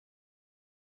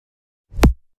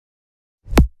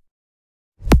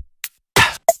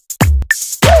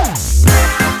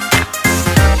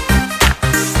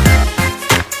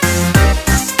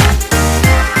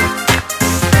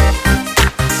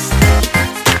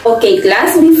Okay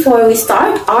class, before we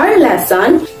start our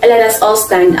lesson, let us all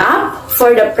stand up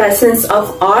for the presence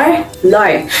of our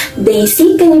Lord.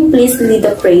 Daisy, can you please lead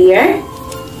the prayer?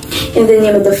 In the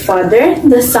name of the Father,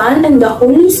 the Son, and the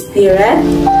Holy Spirit.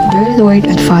 Dear Lord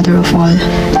and Father of all,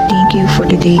 thank you for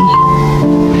the day.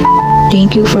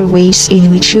 Thank you for ways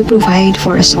in which you provide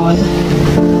for us all.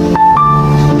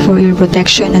 For your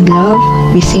protection and love,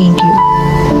 we thank you.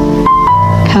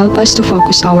 Help us to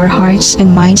focus our hearts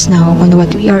and minds now on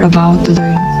what we are about to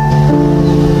learn.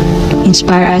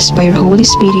 Inspire us by your Holy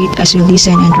Spirit as we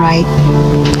listen and write.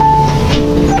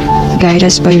 Guide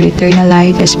us by your eternal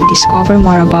light as we discover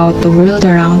more about the world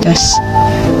around us.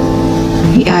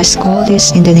 We ask all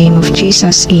this in the name of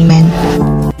Jesus. Amen.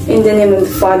 In the name of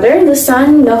the Father, the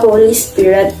Son, and the Holy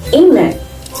Spirit. Amen.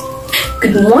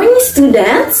 Good morning,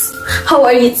 students. How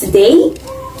are you today?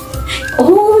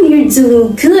 Oh, you're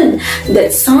doing good.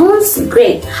 That sounds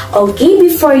great. Okay,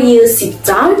 before you sit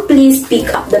down, please pick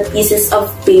up the pieces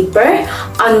of paper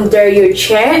under your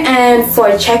chair, and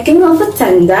for checking of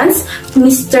attendance,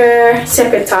 Mr.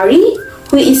 Secretary,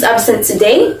 who is absent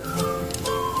today?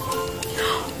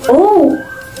 Oh,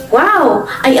 wow,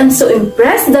 I am so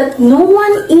impressed that no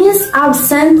one is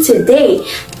absent today.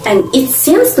 And it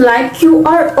seems like you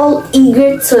are all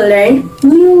eager to learn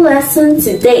new lesson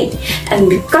today. And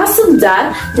because of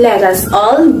that, let us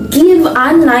all give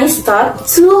a nice thought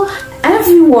to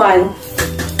everyone.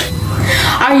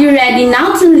 Are you ready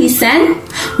now to listen?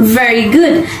 Very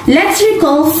good. Let's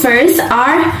recall first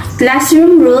our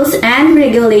classroom rules and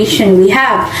regulation we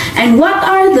have. And what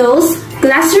are those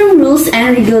classroom rules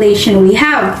and regulation we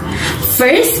have?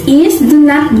 First is do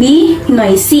not be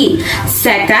noisy.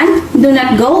 Second, do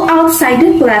not go outside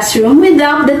the classroom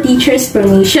without the teacher's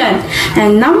permission.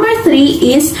 And number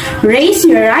 3 is raise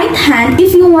your right hand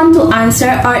if you want to answer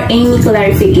or any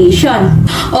clarification.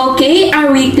 Okay,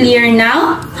 are we clear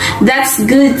now? That's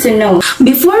good to know.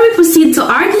 Before we proceed to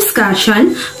our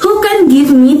discussion, who can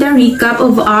give me the recap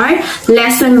of our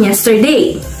lesson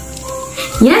yesterday?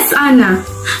 Yes, Anna.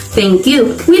 Thank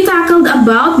you. We tackled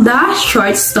about the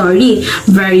short story.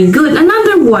 Very good.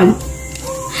 Another one.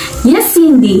 Yes,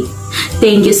 Cindy.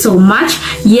 Thank you so much.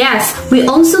 Yes, we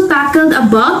also tackled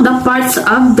about the parts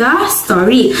of the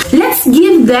story. Let's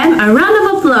give them a round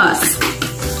of applause.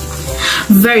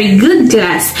 Very good,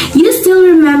 class. You still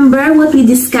remember what we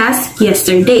discussed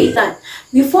yesterday.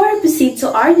 Before I proceed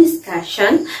to our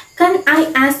discussion, can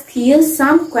I ask you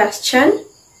some questions?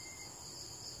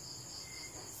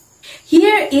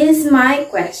 Here is my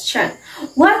question.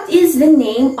 What is the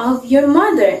name of your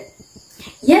mother?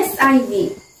 Yes,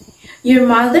 Ivy. Your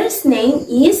mother's name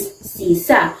is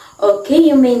Sisa. Okay,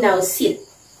 you may now sit.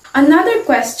 Another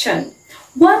question.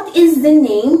 What is the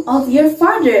name of your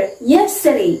father? Yes,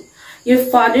 Sari. Your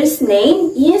father's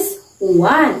name is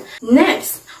Juan.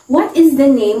 Next, what is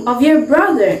the name of your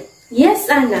brother? Yes,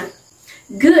 Anna.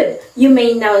 Good, you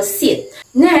may now sit.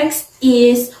 Next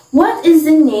is, what is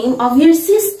the name of your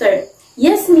sister?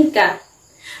 Yes, Mika.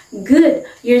 Good.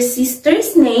 Your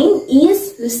sister's name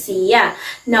is Lucia.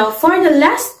 Now, for the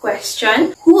last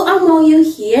question, who among you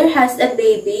here has a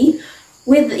baby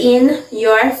within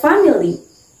your family?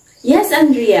 Yes,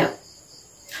 Andrea.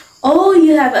 Oh,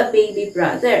 you have a baby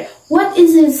brother. What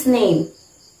is his name?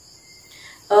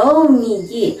 Oh,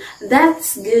 Migi.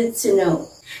 That's good to know.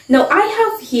 Now, I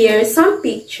have here some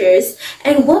pictures,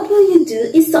 and what will you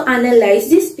do is to analyze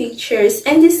these pictures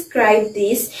and describe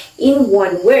this in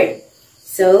one word.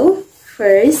 So,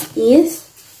 first is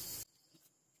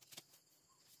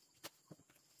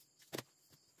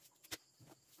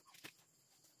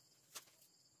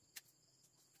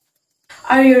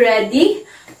Are you ready?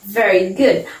 Very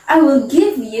good. I will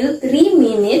give you 3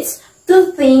 minutes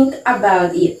to think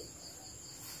about it.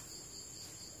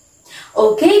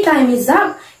 Okay, time is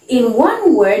up. In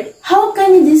one word, how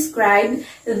can you describe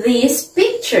these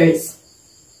pictures?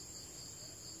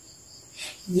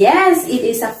 Yes, it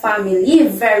is a family.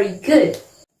 Very good.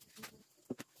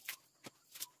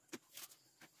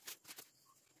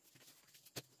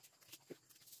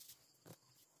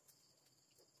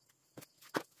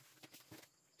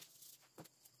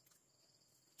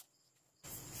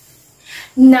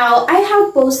 Now, I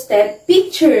have posted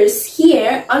pictures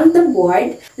here on the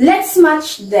board. Let's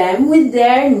match them with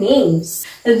their names.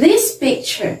 This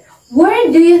picture, where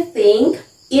do you think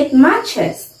it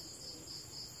matches?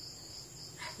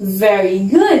 Very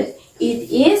good. It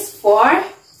is for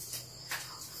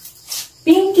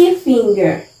pinky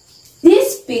finger.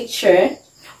 This picture,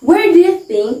 where do you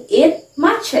think it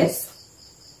matches?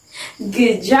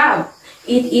 Good job.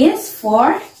 It is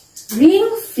for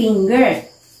ring finger.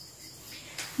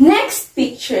 Next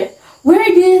picture, where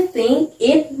do you think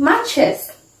it matches?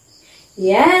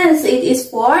 Yes, it is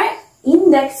for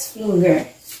index finger.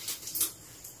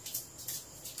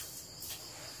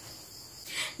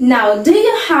 Now, do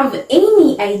you have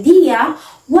any idea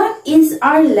what is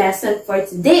our lesson for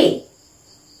today?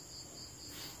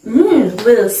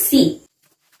 We'll see.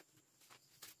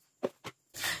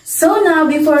 So now,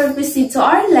 before we proceed to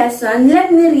our lesson,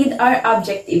 let me read our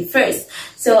objective first.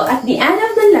 So at the end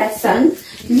of the lesson,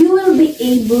 you will be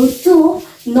able to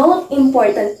note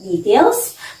important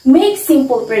details, make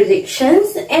simple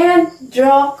predictions, and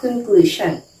draw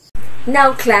conclusions.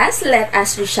 Now class, let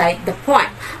us recite the poem.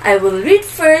 I will read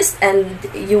first and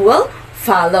you will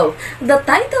follow. The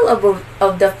title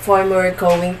of the poem we're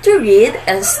going to read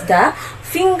is The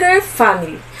Finger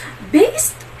Family.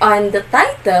 Based on the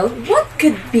title, what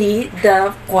could be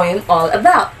the poem all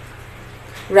about?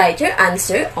 Write your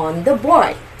answer on the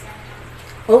board.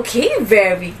 Okay,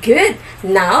 very good.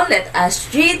 Now let us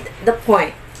read the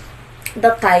poem.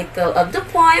 The title of the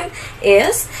poem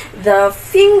is The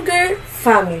Finger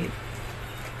Family.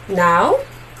 Now,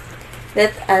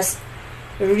 let us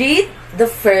read the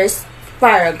first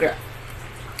paragraph.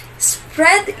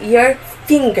 Spread your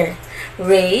finger.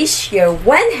 Raise your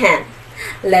one hand.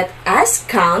 Let us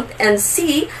count and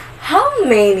see how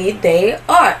many there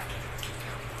are.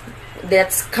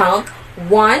 Let's count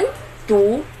 1,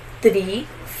 2, 3,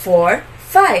 4,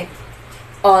 5.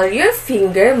 All your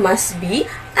finger must be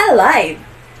alive.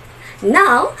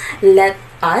 Now, let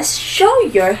us show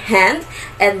your hand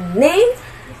and name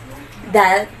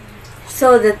that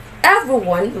so that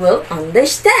everyone will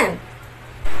understand.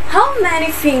 How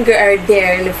many fingers are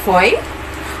there in the poem?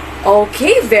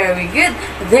 Okay, very good.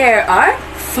 There are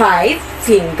 5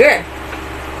 fingers.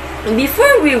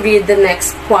 Before we read the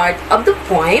next part of the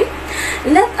poem,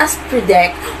 let us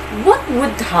predict what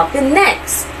would happen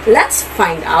next. Let's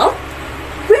find out.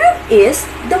 Where is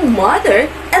the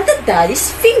mother and the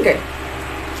daddy's finger?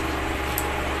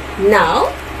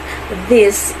 Now,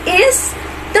 this is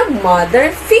the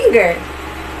mother finger,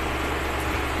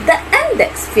 the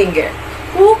index finger,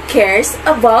 who cares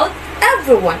about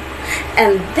everyone,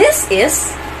 and this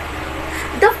is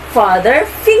the father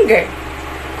finger,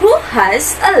 who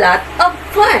has a lot of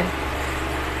fun.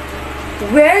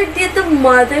 Where did the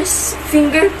mother's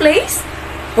finger place?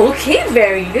 Okay,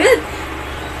 very good.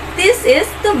 This is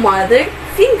the mother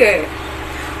finger,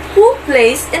 who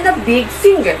plays in the big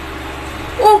finger.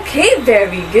 Okay,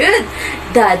 very good.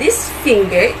 Daddy's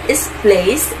finger is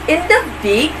placed in the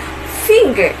big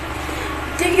finger.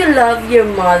 Do you love your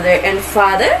mother and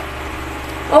father?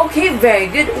 Okay, very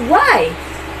good. Why?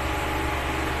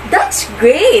 That's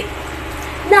great.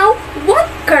 Now,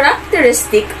 what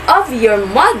characteristic of your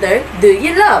mother do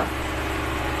you love?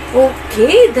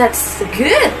 Okay, that's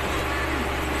good.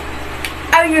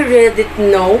 Are you ready to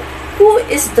know who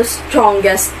is the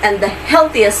strongest and the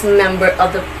healthiest member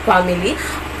of the family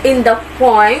in the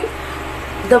poem,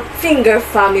 The Finger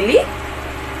Family?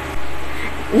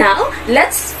 Now,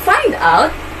 let's find out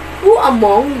who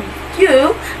among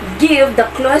you give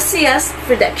the closest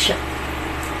prediction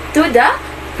to the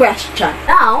question.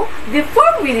 Now,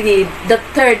 before we read the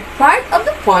third part of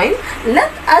the poem,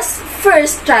 let us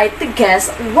first try to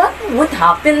guess what would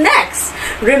happen next.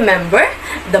 Remember,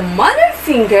 the mother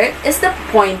finger is the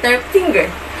pointer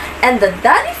finger, and the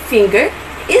daddy finger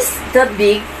is the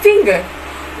big finger.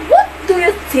 What do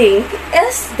you think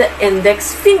is the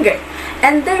index finger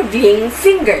and the ring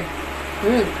finger?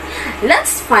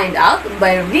 Let's find out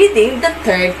by reading the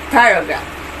third paragraph.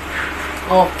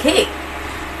 Okay.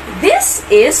 This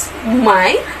is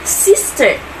my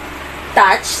sister.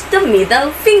 Touch the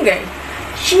middle finger.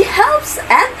 She helps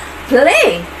and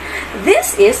play.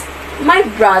 This is my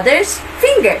brother's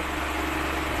finger.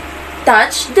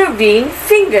 Touch the ring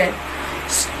finger.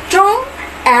 Strong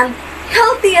and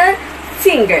healthier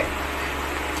finger.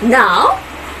 Now,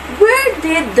 where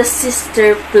did the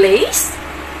sister place?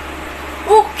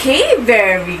 Okay,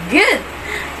 very good.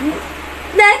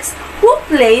 Next, who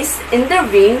plays in the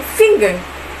ring finger?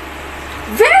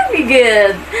 Very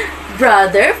good.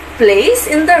 Brother plays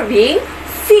in the ring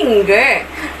finger.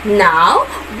 Now,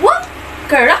 what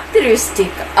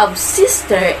characteristic of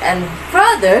sister and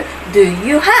brother do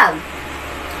you have?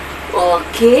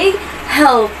 Okay,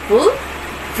 helpful,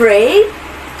 brave,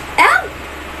 and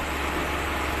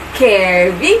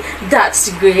caring.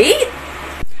 That's great.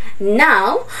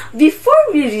 Now,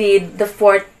 before we read the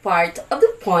fourth part of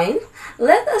the poem,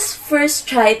 let us first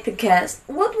try to guess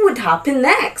what would happen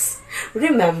next.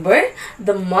 Remember,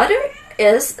 the mother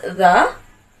is the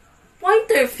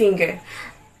pointer finger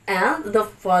and the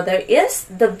father is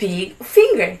the big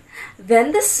finger.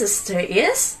 Then the sister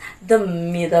is the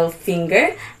middle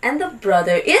finger and the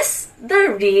brother is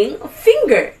the ring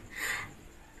finger.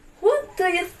 what do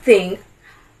you think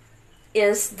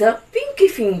is the pinky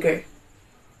finger?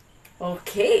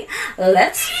 Okay,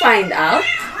 let's find out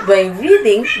by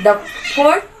reading the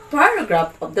fourth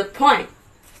paragraph of the poem.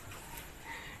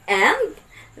 And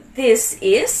this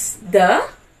is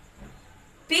the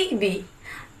baby.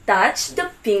 Touch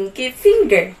the pinky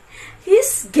finger.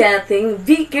 He's getting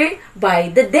bigger by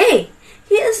the day.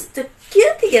 He is the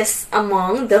cutest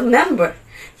among the members.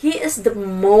 He is the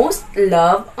most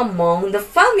loved among the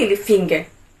family finger.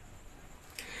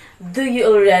 Do you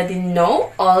already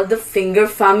know all the finger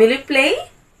family play?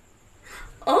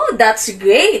 Oh, that's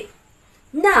great.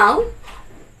 Now,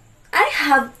 I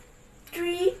have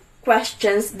 3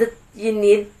 questions that you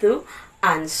need to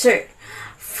answer.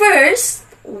 First,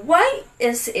 why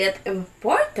is it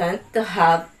important to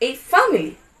have a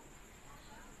family?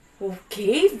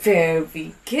 Okay,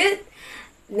 very good.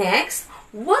 Next,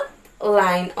 what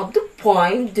line of the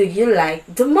poem do you like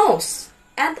the most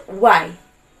and why?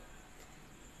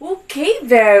 Okay,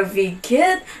 very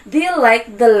good. Do you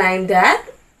like the line that?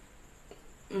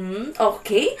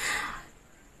 Okay.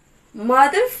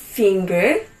 Mother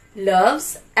finger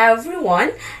loves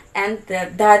everyone and the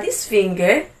daddy's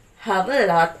finger have a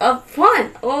lot of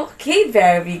fun. Okay,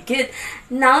 very good.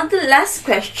 Now the last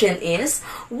question is,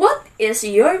 what is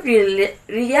your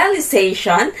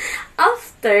realization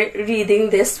after reading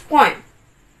this poem?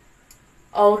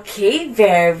 Okay,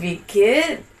 very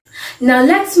good. Now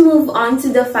let's move on to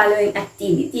the following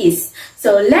activities.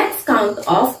 So let's count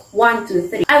off 1, 2,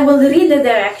 3. I will read the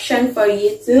direction for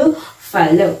you to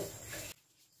follow.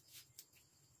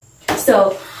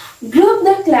 So group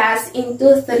the class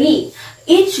into 3.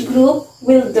 Each group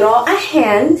will draw a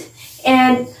hand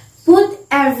and put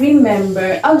every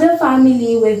member of the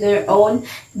family with their own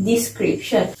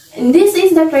description. And this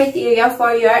is the criteria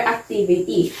for your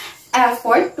activity.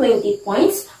 Effort, 20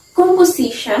 points.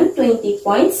 Composition, 20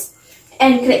 points.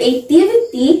 And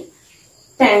creativity,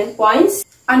 10 points.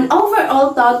 An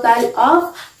overall total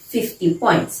of 50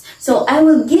 points. So I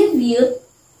will give you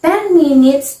 10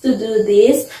 minutes to do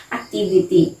this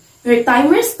activity. Your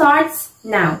timer starts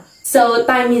now. So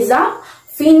time is up.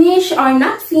 Finish or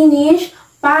not finish,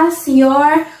 pass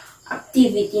your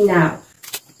activity now.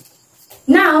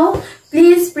 Now,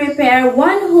 please prepare 1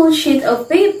 whole sheet of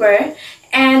paper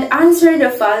and answer the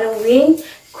following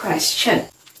question.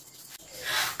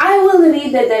 I will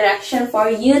read the direction for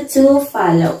you to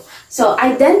follow. So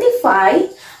identify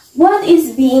what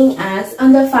is being asked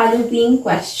on the following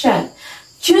question.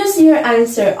 Choose your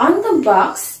answer on the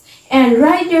box and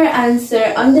write your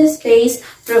answer on the space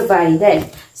provided.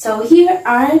 So here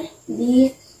are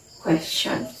the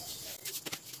questions.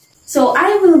 So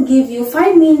I will give you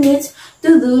 5 minutes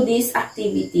to do this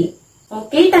activity.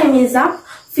 Okay, time is up.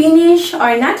 Finish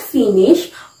or not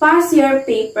finish, pass your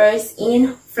papers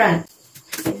in front.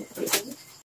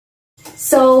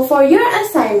 So for your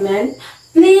assignment,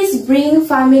 please bring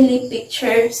family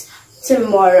pictures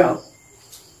tomorrow.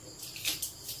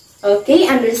 Okay,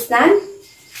 understand?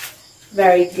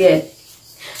 Very good.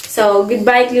 So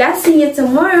goodbye class, see you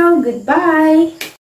tomorrow. Goodbye.